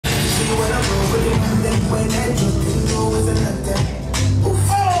wanna go with the man, then when I drop, you know it's an attack.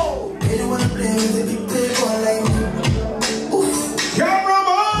 Oh! They wanna play with the big playboy like me.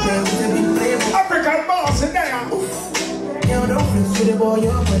 Cameraman! Play with the big playboy. African boss in there. Yo, don't flex with the boy,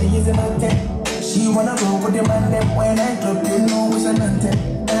 your body is an attack. She wanna go with the man, then when I drop, you know it's an attack.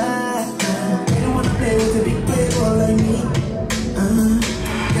 They wanna play with the big playboy like me.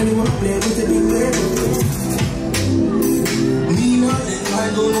 They wanna play with the big playboy. Me not let my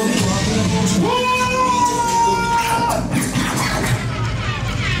go, no me walking up on you.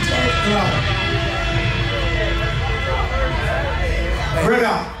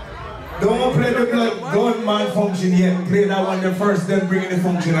 Brother, don't play the gunman function yet. Play that one the first, then bring in the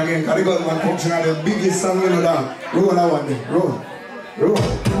function again. Cause the gunman function are the biggest song you know that. Roll that one then. Roll.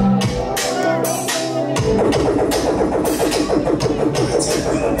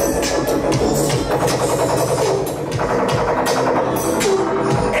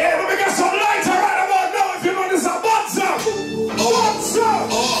 Hey, let me get some lighter right about now if you know this is a bad song. Bad song.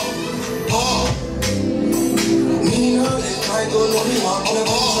 Me no let my go, no me walk in a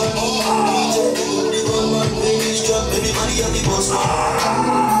function. DJ the gunman when he strap, everybody at the boss.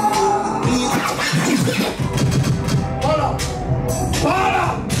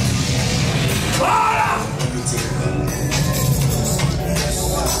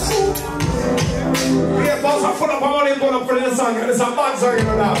 Yeah, boss, I full up on money going up for this song. It's a bad song, you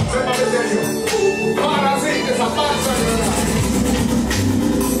know that. Let me tell you. I see, it's a bad song, you know that.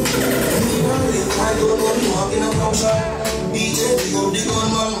 I don't know me walk in a function. DJ pick up the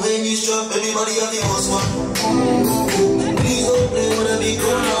gunman when he strap, everybody at the boss one. Please don't play with a big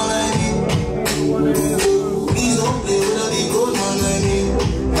gunman like me. Please don't play with a big gunman like me.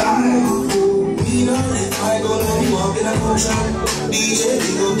 Me not let my gun when he walk in a function. DJ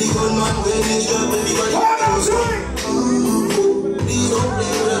pick up the gunman when he strap, everybody at the boss one. Please don't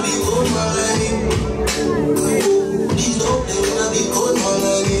play with a big gunman like me. Please don't play with a big gunman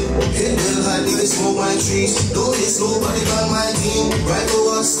like me. Hey, well, I need to smoke my trees. Don't miss nobody on my team. Right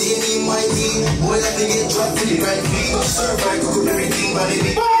over, stay in my team. Boy, I can get dropped to the right feet. Serve right, cook up everything by the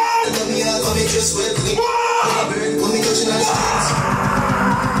beat. Tell me how come it just well clean. I'm a bird, put me touching on streets.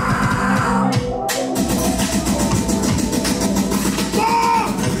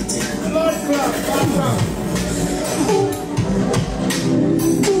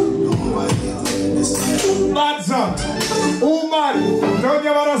 Bad song. Oh man, don't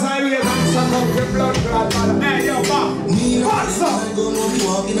you want to say we have some of the blood clot, man? Hey, yo, man. Bad song.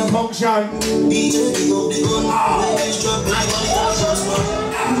 Function. DJ pick up the gun, when he strap, everybody at the boss one.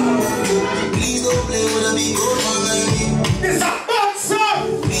 Please don't play with a big gunman like me. This is a bad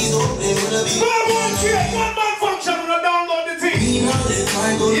song. Please don't play with a big BAM1k, one man function when I download the thing. Me not let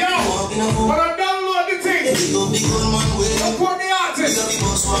my gun walk in a When I download the thing, pick up the gunman when support the artist. the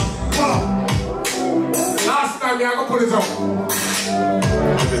boss one. Last time I go put it up.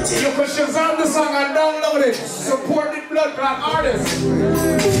 You can shazam the song and download it. Support the blood clot artist.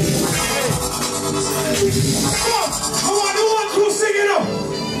 Come, I want the one crew singing up.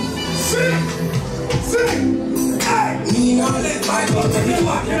 Sing. Hey. Me not let my gun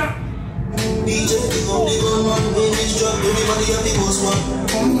walk in a DJ pick up the gunman when he strap, everybody at the boss one.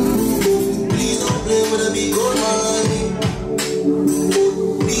 Please don't play with a big gunman like me.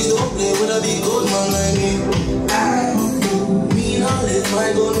 Please don't play with a big gunman like me. Me not let my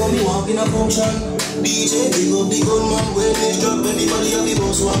gun when me walk in a function. DJ pick up the gunman when he strap, everybody at the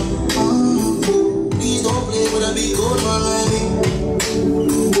boss one. Please don't play with a big gunman like me.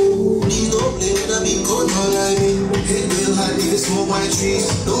 Please don't play with a big gunman like me. Hey, well, I need to smoke my trees.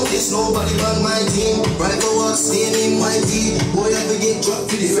 Don't miss nobody on my team. Right for what, staying in my team. Boy, I forget drop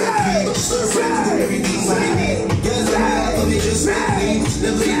to the right beat. Serve right to everything by the beat. Girls on me out, me just make me.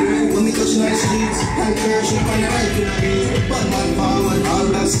 Never the great when me touching my streets. I'm crashing on the right in the beat. Bad man forward, all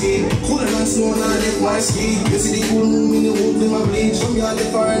black skin. Cooler than snow, now I left my ski. You see the cool moon in the wood in my bleach. From y'all the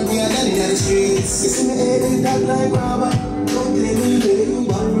foreign, me and daddy in the streets. You see me head in that like rubber. Don't play me, play you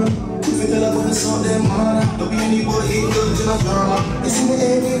back, bro. If you tell about the song, them man. Don't be any boy, ain't good to no drama. You see me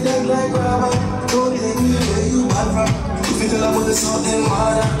head in that like rubber. Don't play me, play you back, bro. If you tell about the song, them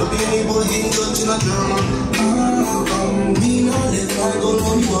man. Don't be any boy, ain't good to no drama. Me no let my gun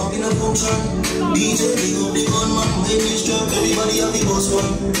when me walk in a function. DJ pick up the gunman when he strap, everybody at the boss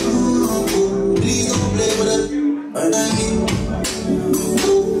one. Please don't play with it like me.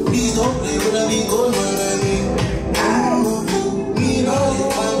 Please don't play with a big gunman like me. Me no let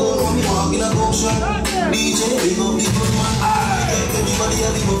my gun when me walk in a function. DJ pick up the gunman, everybody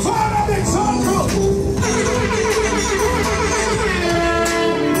at the boss one.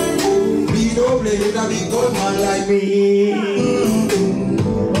 Don't play with a big gunman like me.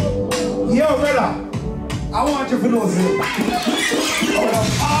 you for those. Out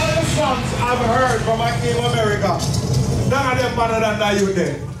of all the songs I've heard from I Came America, none of them better than that you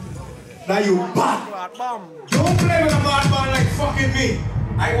there. That you bad. Don't play with a bad man like fucking me.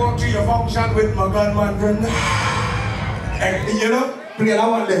 I walk to your function with my gunman. And, you know, play that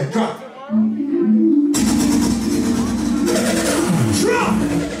one there. Drop.